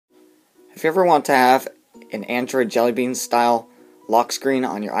If you ever want to have an Android Jellybean style lock screen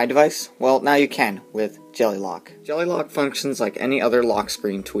on your iDevice, well, now you can with JellyLock. JellyLock functions like any other lock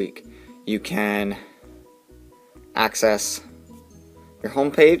screen tweak. You can access your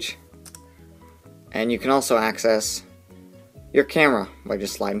home page, and you can also access your camera by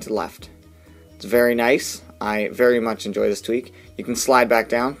just sliding to the left. It's very nice. I very much enjoy this tweak. You can slide back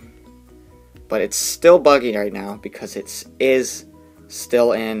down, but it's still buggy right now because it is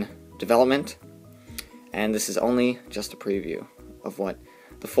still in development, and this is only just a preview of what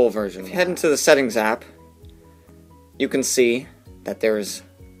the full version. If you head into the settings app, you can see that there's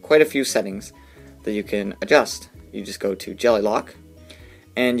quite a few settings that you can adjust. You just go to JellyLock,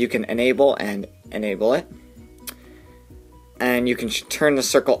 and you can enable it, and you can turn the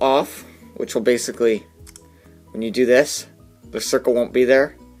circle off, which will basically, when you do this, the circle won't be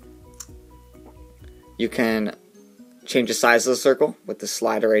there. You can change the size of the circle with the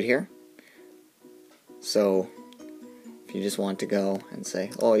slider right here. So if you just want to go and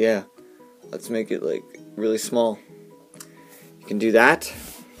say, oh yeah, let's make it like really small, you can do that.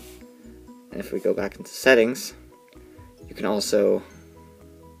 And if we go back into settings, you can also,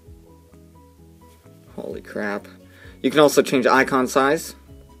 holy crap, you can also change the icon size.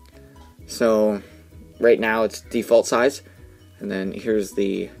 So right now it's default size, and then here's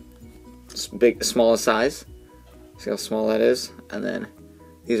the smallest size. See how small that is? And then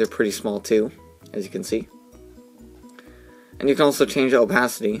these are pretty small too, as you can see. And you can also change the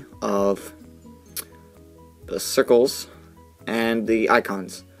opacity of the circles and the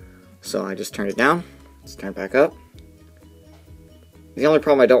icons. So I just turned it down. Let's turn it back up. The only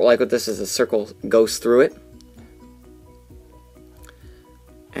problem I don't like with this is the circle goes through it.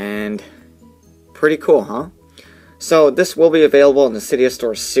 And pretty cool, huh? So this will be available in the Cydia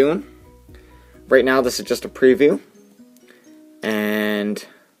store soon. Right now this is just a preview. And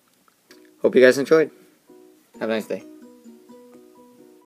hope you guys enjoyed. Have a nice day.